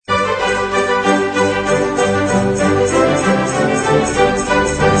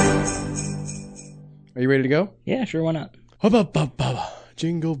Are you ready to go? Yeah, sure, why not?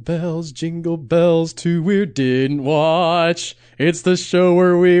 Jingle bells, two we didn't watch. It's the show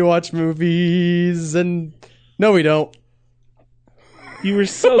where we watch movies and... No, we don't. You were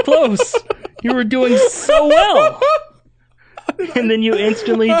so close. You were doing so well. And then you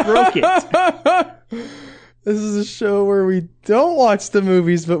instantly broke it. This is a show where we don't watch the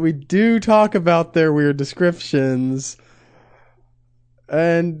movies, but we do talk about their weird descriptions.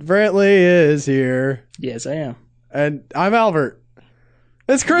 And Brantley is here. Yes, I am. And I'm Albert.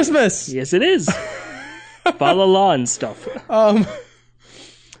 It's Christmas! Yes, it is. Fa la la and stuff.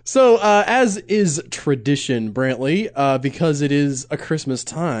 So, as is tradition, Brantley, because it is a Christmas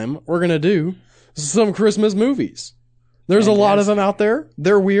time, we're going to do some Christmas movies. There's a lot of them out there.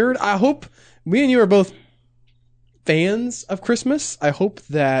 They're weird. I hope me and you are both fans of Christmas. I hope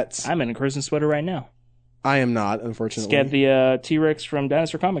that... I'm in a Christmas sweater right now. I am not, unfortunately. It's got the T-Rex from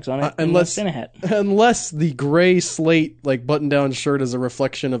Dinosaur Comics on it, and the Santa hat. Unless the gray slate, like button-down shirt is a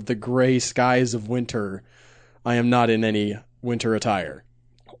reflection of the gray skies of winter, I am not in any winter attire.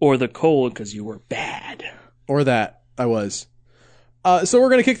 Or the cold, because you were bad. Or that, I was. So we're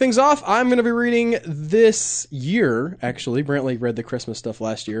going to kick things off. I'm going to be reading this year, actually. Brantley read the Christmas stuff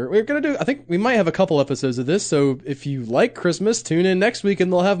last year. We're going to do, I think we might have a couple episodes of this, so if you like Christmas, tune in next week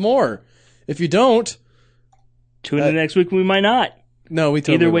and they'll have more. If you don't... Tune in next week, we might not. No, we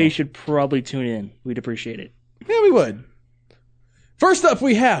totally Either way, won't. you should probably tune in. We'd appreciate it. Yeah, we would. First up,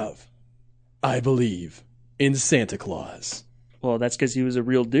 we have, I believe, in Santa Claus. Well, that's because he was a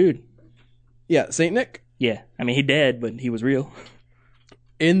real dude. Yeah, Saint Nick. Yeah, I mean, he dead, but he was real.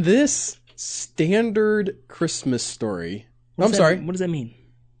 In this standard Christmas story... What does that mean?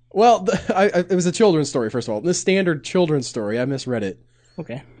 Well, it was a children's story, first of all. This standard children's story, I misread it.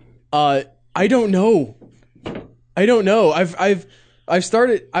 Okay. I don't know. I've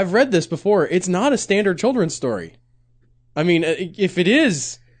read this before. It's not a standard children's story. I mean, if it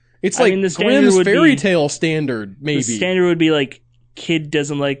is, it's like Grimm's fairy tale standard, maybe. The standard would be like, kid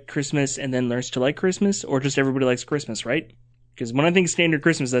doesn't like Christmas and then learns to like Christmas, or just everybody likes Christmas, right? Because when I think standard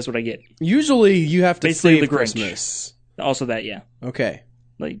Christmas, that's what I get. Usually you have to basically save the Grinch. Christmas. Also that, yeah. Okay.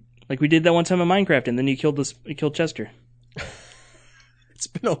 Like we did that one time in Minecraft, and then you killed Chester. It's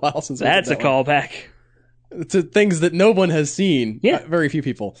been a while since that's a callback. To things that no one has seen. Yeah. Very few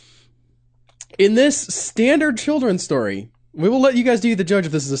people. In this standard children's story, we will let you guys do the judge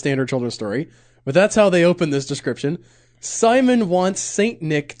if this is a standard children's story, but that's how they open this description. Simon wants Saint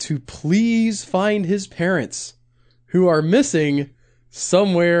Nick to please find his parents, who are missing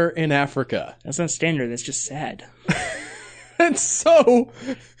somewhere in Africa. That's not standard, that's just sad. And so,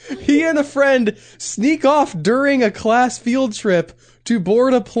 he and a friend sneak off during a class field trip to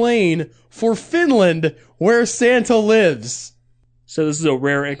board a plane for Finland, where Santa lives. So this is a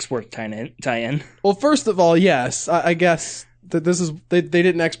rare export tie-in. Well, first of all, yes, I guess that this is they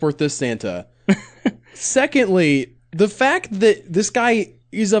didn't export this Santa. Secondly, the fact that this guy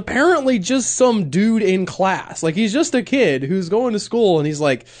is apparently just some dude in class, like he's just a kid who's going to school, and he's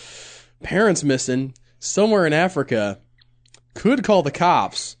like, parents missing somewhere in Africa. Could call the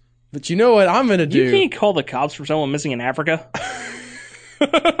cops, but you know what I'm gonna do? You can't call the cops for someone missing in Africa.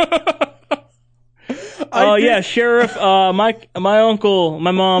 Oh yeah, Sheriff. My uncle,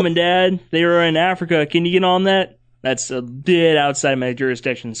 my mom, and dad, they were in Africa. Can you get on that? That's a bit outside my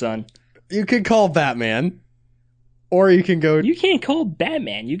jurisdiction, son. You can call Batman, or you can go. You can't call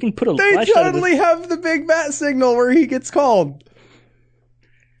Batman. You can put a. They totally have the big bat signal where he gets called.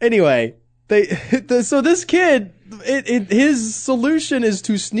 Anyway, so this kid, his solution is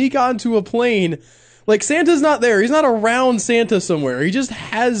to sneak onto a plane. Like, Santa's not there. He's not around Santa somewhere. He just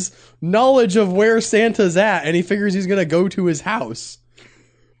has knowledge of where Santa's at, and he figures he's going to go to his house.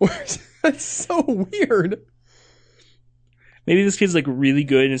 That's so weird. Maybe this kid's, like, really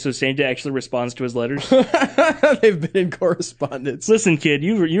good, and so Santa actually responds to his letters. They've been in correspondence. Listen, kid,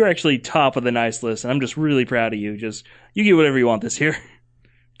 you're actually top of the nice list, and I'm just really proud of you. You get whatever you want this year.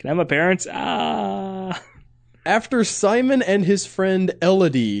 Can I have my parents? After Simon and his friend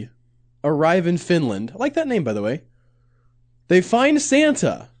Elodie arrive in Finland, I like that name, by the way, they find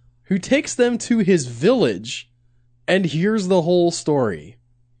Santa, who takes them to his village, and hears the whole story.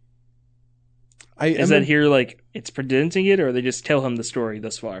 Is that here, like, it's presenting it, or they just tell him the story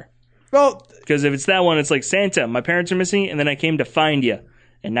thus far? Well, because if it's that one, it's like, Santa, my parents are missing, and then I came to find you,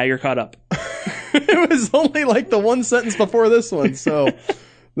 and now you're caught up. It was only like the one sentence before this one, so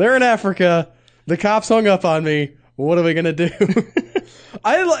they're in Africa, the cops hung up on me, what are we gonna do?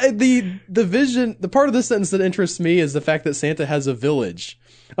 The vision, the part of this sentence that interests me is the fact that Santa has a village.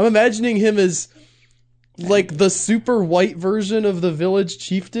 I'm imagining him as – – – – – – – – – – – – – – – – – – – – – – – – – – – – – – – – – – – – – – – – – – – – – – – – – – – – – – – – – – – – – – – – – – – – – – – – – – – – – – – – – – – – – – – – – – – – – – – – – – – – – – – – – – – – – – – – – – – – – – – – – – – – – – – – – – – – – – – – – – – – – – – – – – – – – – – – – – – – – – – – – – – – – – – – – – – – – – – – – – – – – – – – – – – – – – – – – – – – – – – – – – – – – – – – – – – – – – – – – – – – – – – – – –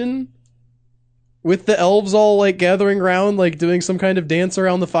 – – – – – – – – – – – – – – with the elves all like gathering around, like doing some kind of dance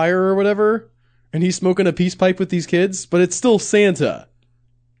around the fire or whatever, and he's smoking a peace pipe with these kids, but it's still Santa.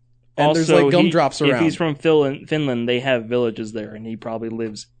 And also, there's like gumdrops around. If he's from Finland, they have villages there, and he probably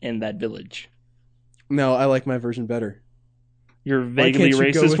lives in that village. No, I like my version better. Your vaguely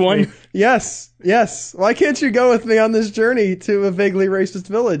racist one? Me? Yes. Why can't you go with me on this journey to a vaguely racist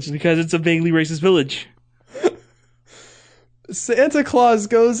village? Because it's a vaguely racist village. Santa Claus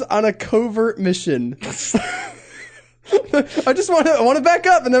goes on a covert mission. I want to back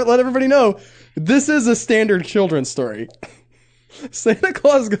up and let everybody know this is a standard children's story. Santa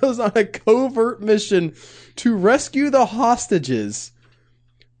Claus goes on a covert mission to rescue the hostages.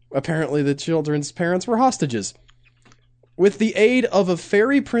 Apparently, the children's parents were hostages. With the aid of a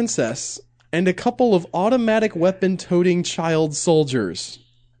fairy princess and a couple of automatic weapon-toting child soldiers.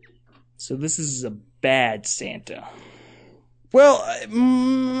 So this is a bad Santa. Well,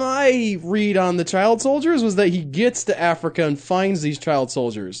 my read on the child soldiers was that he gets to Africa and finds these child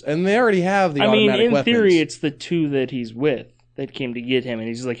soldiers, and they already have the automatic weapons. In theory, it's the two that he's with that came to get him, and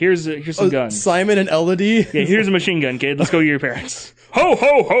he's like, here's some guns. Simon and Elodie? Yeah, here's a machine gun, kid. Let's go get your parents. Ho,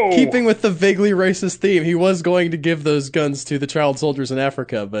 ho, ho! Keeping with the vaguely racist theme, he was going to give those guns to the child soldiers in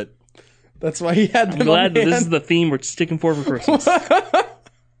Africa, but that's why he had them I'm glad that this is the theme we're sticking for Christmas.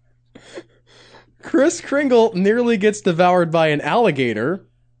 Kris Kringle nearly gets devoured by an alligator.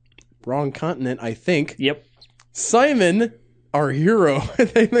 Wrong continent, I think. Yep. Simon, our hero,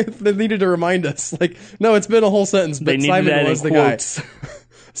 they needed to remind us. Like, no, it's been a whole sentence, but Simon was the quotes. Guy.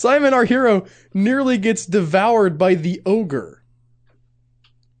 Simon, our hero, nearly gets devoured by the ogre.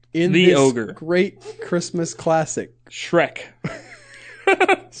 In the this ogre. Great Christmas classic. Shrek.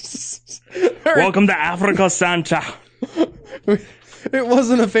 Welcome to Africa, Santa. It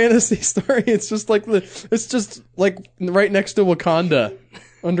wasn't a fantasy story. It's just like right next to Wakanda,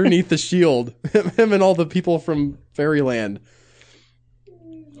 underneath the shield. Him and all the people from Fairyland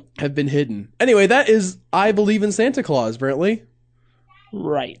have been hidden. Anyway, that is I Believe in Santa Claus, Brantley.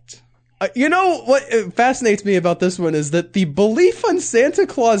 Right. You know what fascinates me about this one is that the belief on Santa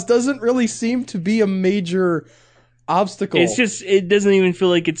Claus doesn't really seem to be a major obstacle. It's just, it doesn't even feel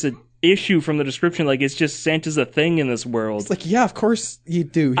like it's an issue from the description. Like, it's just Santa's a thing in this world. It's like, yeah, of course you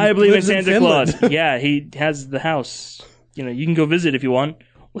do. I believe in Santa Claus. Yeah, he has the house. You know, you can go visit if you want.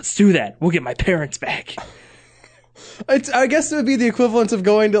 Let's do that. We'll get my parents back. I guess it would be the equivalent of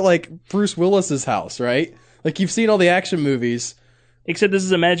going to, like, Bruce Willis's house, right? Like, you've seen all the action movies. Except this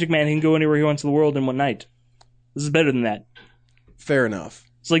is a magic man. He can go anywhere he wants in the world in one night. This is better than that. Fair enough.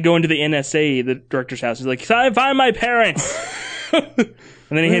 It's like going to the NSA, the director's house. He's like, find my parents! And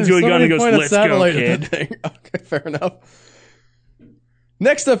then he hands you a gun and goes, let's go, kid. Okay, fair enough.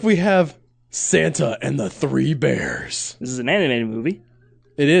 Next up, we have Santa and the Three Bears. This is an animated movie.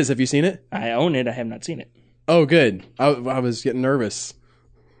 It is. Have you seen it? I own it. I have not seen it. Oh, good. I was getting nervous.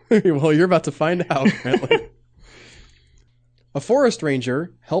 Well, you're about to find out, apparently. A forest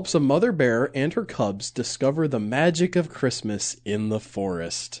ranger helps a mother bear and her cubs discover the magic of Christmas in the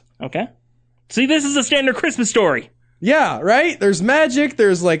forest. Okay. See, this is a standard Christmas story. Yeah, right? There's magic,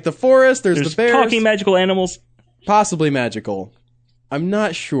 there's like the forest, there's the bears. Talking magical animals. Possibly magical. I'm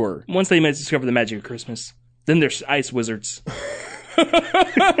not sure. Once they discover the magic of Christmas, then there's ice wizards.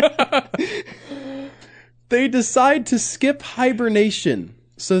 They decide to skip hibernation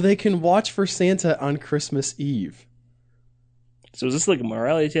so they can watch for Santa on Christmas Eve. So is this like a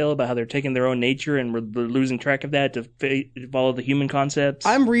morality tale about how they're taking their own nature and they're losing track of that to follow the human concepts?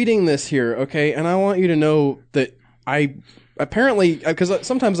 I'm reading this here, okay, and I want you to know that I apparently, because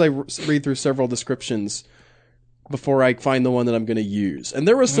sometimes I read through several descriptions before I find the one that I'm going to use. And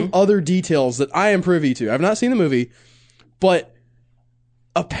there was some other details that I am privy to. I've not seen the movie, but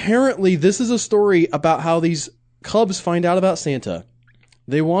apparently this is a story about how these cubs find out about Santa.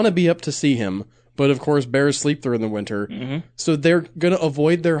 They want to be up to see him. But of course, bears sleep through in the winter. So they're going to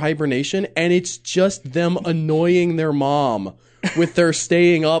avoid their hibernation. And it's just them annoying their mom with their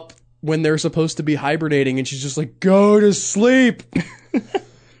staying up when they're supposed to be hibernating. And she's just like, go to sleep.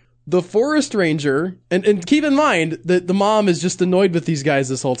 The forest ranger, and keep in mind that the mom is just annoyed with these guys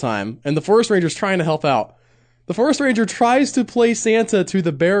this whole time. And the forest ranger's trying to help out. The forest ranger tries to play Santa to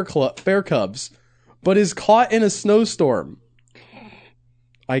the bear cubs, but is caught in a snowstorm.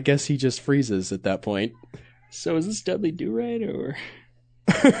 I guess he just freezes at that point. So is this Dudley Do-Right, or?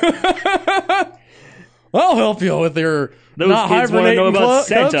 I'll help you with your Those not kids want to know about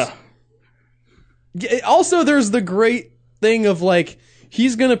Santa. Also, there's the great thing of, like,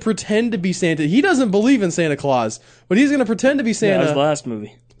 he's going to pretend to be Santa. He doesn't believe in Santa Claus, but he's going to pretend to be Santa. That was the last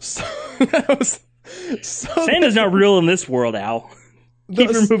movie. So Santa's not real in this world, Al.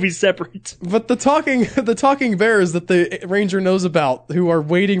 Keep your movies separate. But the talking bears that the ranger knows about, who are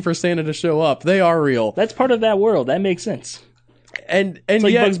waiting for Santa to show up, they are real. That's part of that world. That makes sense. And It's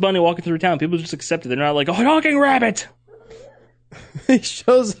like yet, Bugs Bunny walking through town. People just accept it. They're not like, oh, talking rabbit. he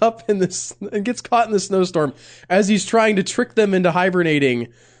shows up in this and gets caught in the snowstorm as he's trying to trick them into hibernating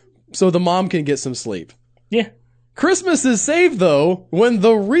so the mom can get some sleep. Yeah. Christmas is saved, though, when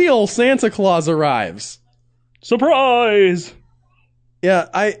the real Santa Claus arrives. Surprise! Yeah,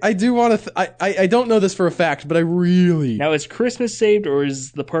 I do want to... I don't know this for a fact, but I really... Now, is Christmas saved or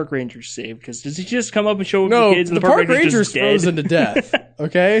is the park ranger saved? Because does he just come up and show up No, the kids and the park ranger's just dead? frozen to death,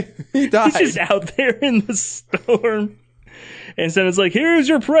 okay? He died. He's just out there in the storm. And Santa's like, here's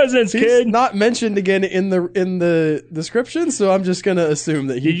your presents, He's kid. not mentioned again in the description, so I'm just going to assume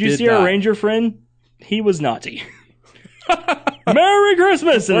that he Did you did see die. our ranger friend? He was naughty. Merry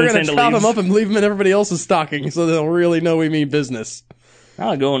Christmas! And We're then going to Santa chop leaves. him up and leave him in everybody else's stocking so they'll really know we mean business.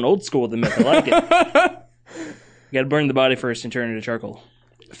 I'm going old school with the myth. I like it. You gotta burn the body first and turn it into charcoal.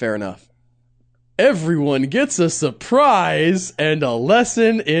 Fair enough. Everyone gets a surprise and a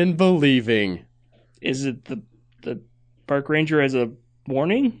lesson in believing. Is it the park ranger as a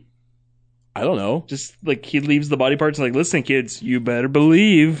warning? I don't know. Just like he leaves the body parts and like, listen, kids, you better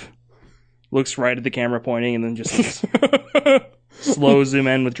believe. Looks right at the camera pointing and then just slow zoom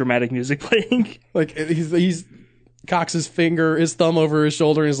in with dramatic music playing. Like he's cocks his thumb over his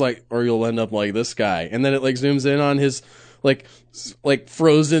shoulder and is like, or you'll end up like this guy. And then it like zooms in on his like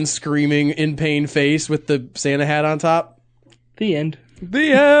frozen, screaming, in pain face with the Santa hat on top. The end.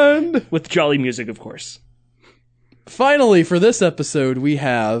 The end. With jolly music, of course. Finally, for this episode, we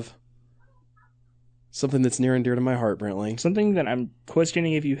have something that's near and dear to my heart, Brantley. Something that I'm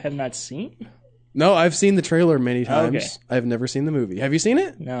questioning if you have not seen? No, I've seen the trailer many times. Okay. I've never seen the movie. Have you seen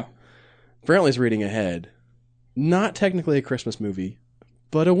it? No. Brantley's reading ahead. Not technically a Christmas movie,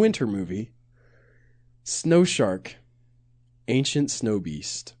 but a winter movie. Snow Shark, Ancient Snow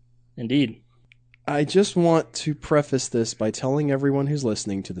Beast. Indeed. I just want to preface this by telling everyone who's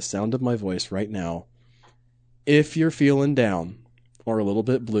listening to the sound of my voice right now, if you're feeling down or a little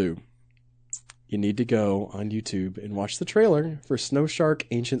bit blue, you need to go on YouTube and watch the trailer for Snow Shark,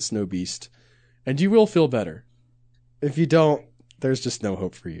 Ancient Snow Beast, and you will feel better. If you don't, there's just no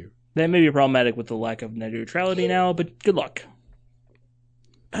hope for you. That may be problematic with the lack of net neutrality now, but good luck.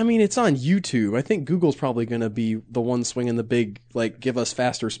 I mean, it's on YouTube. I think Google's probably going to be the one swinging the big, like, give us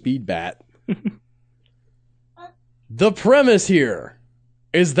faster speed bat. The premise here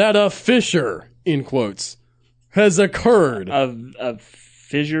is that a fissure, in quotes, has occurred. A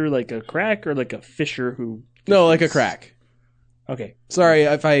fissure like a crack or like a fisher who... No, like a crack. Okay. Sorry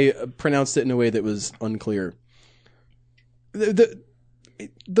if I pronounced it in a way that was unclear. The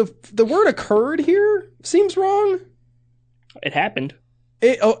word occurred here seems wrong. It happened.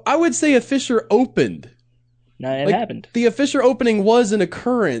 I would say a fissure opened. No, it happened. The fissure opening was an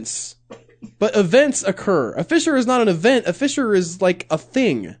occurrence, but events occur. A fissure is not an event. A fissure is like a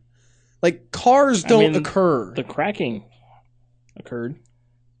thing. Like cars don't occur. The cracking occurred.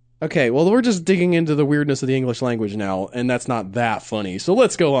 Okay, well, we're just digging into the weirdness of the English language now, and that's not that funny. So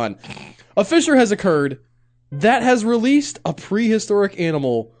let's go on. A fissure has occurred that has released a prehistoric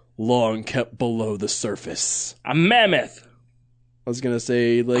animal long kept below the surface. A mammoth. I was going to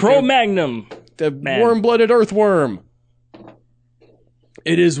say like Cro-Magnon. a warm-blooded earthworm.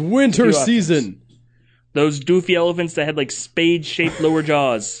 It is winter Few season. Those doofy elephants that had like spade-shaped lower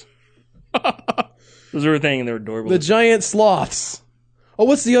jaws. Those were a thing and they were adorable. The giant sloths. Oh,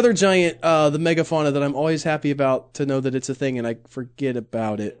 what's the other giant, the megafauna that I'm always happy about to know that it's a thing and I forget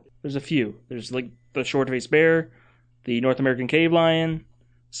about it? There's a few. There's like the short-faced bear, the North American cave lion,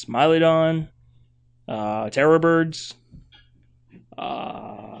 Smilodon, terror birds,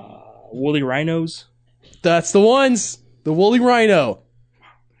 woolly rhinos. That's the ones. The woolly rhino.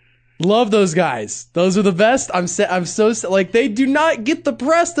 Love those guys. Those are the best. I'm so like they do not get the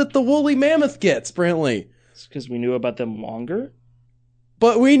press that the woolly mammoth gets, Brantley. It's because we knew about them longer.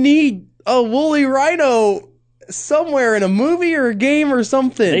 But we need a woolly rhino somewhere in a movie or a game or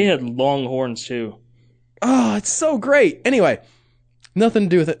something. They had long horns too. Oh, it's so great. Anyway, nothing to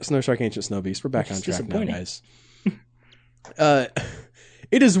do with it. Snow Shark, Ancient Snow Beast. We're back on It's track now, disappointing. guys.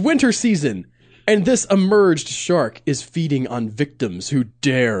 It is winter season, and this emerged shark is feeding on victims who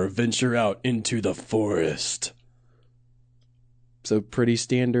dare venture out into the forest. So pretty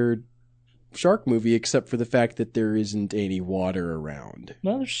standard shark movie, except for the fact that there isn't any water around.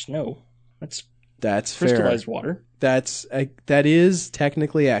 Well, there's snow. That's That's fair. crystallized water. That is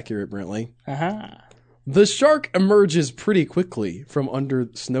technically accurate, Brentley. Aha. The shark emerges pretty quickly from under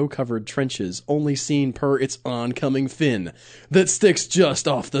snow-covered trenches, only seen per its oncoming fin that sticks just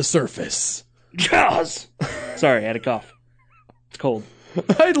off the surface. Jaws! Sorry, I had a cough. It's cold.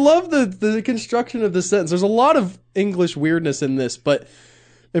 I love the construction of this sentence. There's a lot of English weirdness in this, but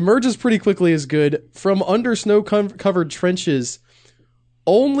emerges pretty quickly is good. From under snow-covered trenches,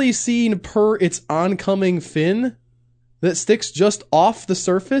 only seen per its oncoming fin that sticks just off the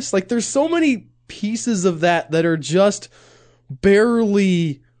surface. Like, there's so many pieces of that are just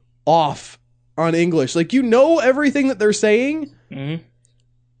barely off on English. Like, you know everything that they're saying,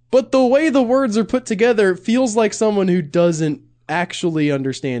 but the way the words are put together feels like someone who doesn't actually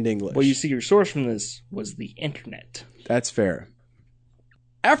understand English. Well, you see, your source from this was the internet. That's fair.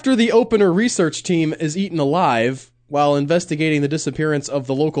 After the opener research team is eaten alive while investigating the disappearance of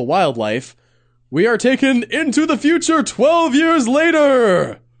the local wildlife, we are taken into the future 12 years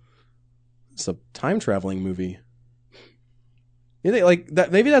later. It's a time-traveling movie. You think, like,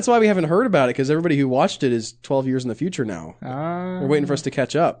 that, maybe that's why we haven't heard about it, because everybody who watched it is 12 years in the future now. They're waiting for us to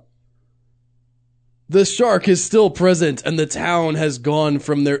catch up. The shark is still present, and the town has gone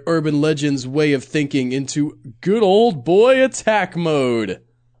from their urban legends way of thinking into good old boy attack mode.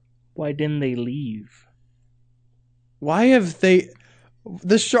 Why didn't they leave? Why have they...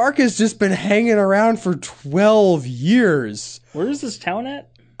 The shark has just been hanging around for 12 years. Where is this town at?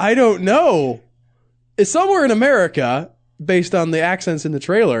 I don't know. It's somewhere in America, based on the accents in the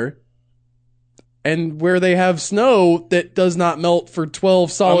trailer, and where they have snow that does not melt for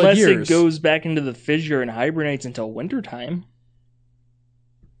 12 solid years. Unless it goes back into the fissure and hibernates until wintertime.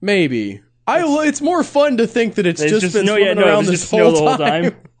 Maybe. It's more fun to think that it's just been swimming around this whole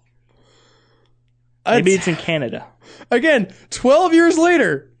time. Maybe it's in Canada. Again, 12 years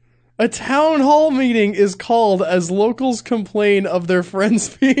later, a town hall meeting is called as locals complain of their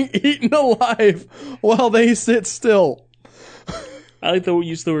friends being eaten alive while they sit still. I like the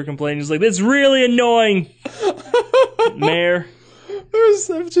use of the word complaining. It's like, that's really annoying, Mayor.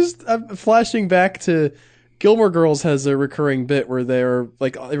 I'm flashing back to Gilmore Girls has a recurring bit where they're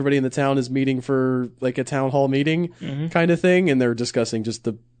like, everybody in the town is meeting for like a town hall meeting kind of thing, and they're discussing just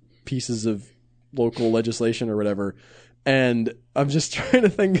the pieces of local legislation or whatever. And I'm just trying to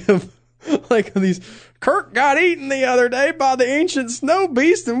think of like these, Kirk got eaten the other day by the ancient snow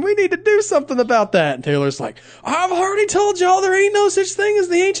beast and we need to do something about that. And Taylor's like, I've already told y'all there ain't no such thing as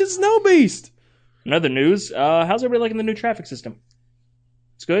the ancient snow beast. In other news, how's everybody liking the new traffic system?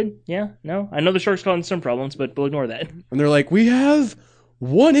 It's good? Yeah? No? I know the shark's causing some problems, but we'll ignore that. And they're like, we have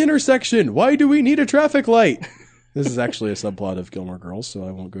one intersection. Why do we need a traffic light? This is actually a subplot of Gilmore Girls, so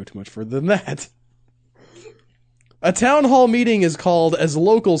I won't go too much further than that. A town hall meeting is called as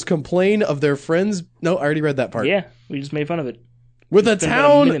locals complain of their friends. No, I already read that part. Yeah, we just made fun of it. With a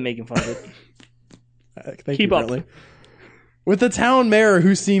town... a minute making fun of it. Keep up. With a town mayor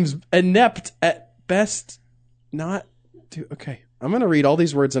who seems inept at best not to... Okay, I'm going to read all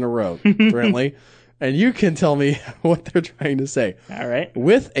these words in a row, Brantley, and you can tell me what they're trying to say. All right.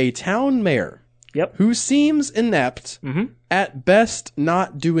 With a town mayor who seems inept at best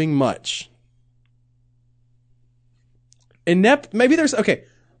not doing much. Inept, maybe there's, okay,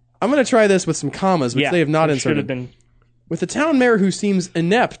 I'm going to try this with some commas, which they have not inserted. Should have been. With a town mayor who seems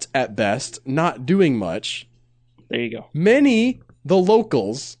inept at best, not doing much. There you go. Many, the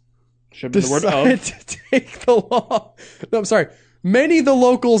locals, decide to take the law. No, I'm sorry. Many, the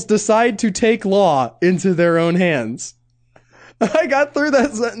locals decide to take law into their own hands. I got through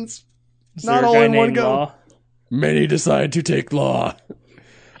that sentence. Not all in one go. Law? Many decide to take law.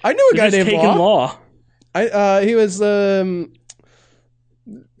 I knew a guy named Law. He was I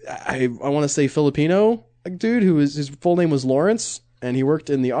want to say Filipino dude who was, his full name was Lawrence, and he worked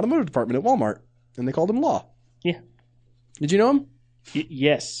in the automotive department at Walmart, and they called him Law. Yeah. Did you know him?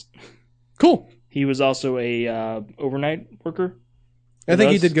 Yes. Cool. He was also a overnight worker. I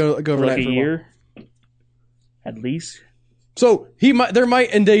think he did go overnight like a year, at least. So there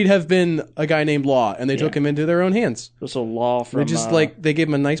might indeed have been a guy named Law, and they took him into their own hands. Also, Law from they gave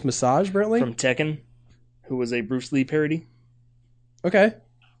him a nice massage, Brantley, from Tekken, who was a Bruce Lee parody. Okay.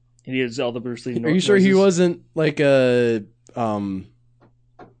 He did all the Bruce Lee. Are you sure he wasn't like a? I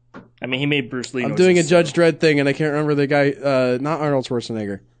mean, he made Bruce Lee. I'm doing a Judge Dredd thing, and I can't remember the guy. Not Arnold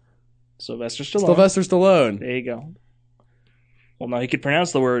Schwarzenegger. Sylvester Stallone. Sylvester Stallone. There you go. Well, no, he could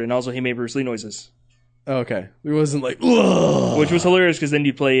pronounce the word, and also he made Bruce Lee noises. Oh, okay. He wasn't like, ugh! Which was hilarious, because then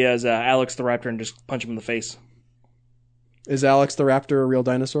you'd play as Alex the Raptor and just punch him in the face. Is Alex the Raptor a real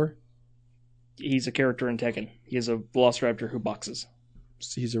dinosaur? He's a character in Tekken. He is a velociraptor who boxes.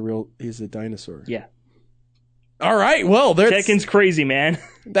 He's a dinosaur. Yeah. All right, well, Tekken's crazy, man.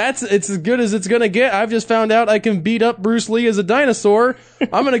 It's as good as it's going to get. I've just found out I can beat up Bruce Lee as a dinosaur.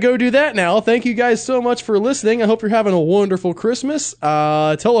 I'm going to go do that now. Thank you guys so much for listening. I hope you're having a wonderful Christmas.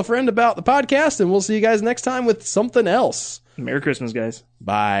 Tell a friend about the podcast, and we'll see you guys next time with something else. Merry Christmas, guys.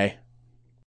 Bye.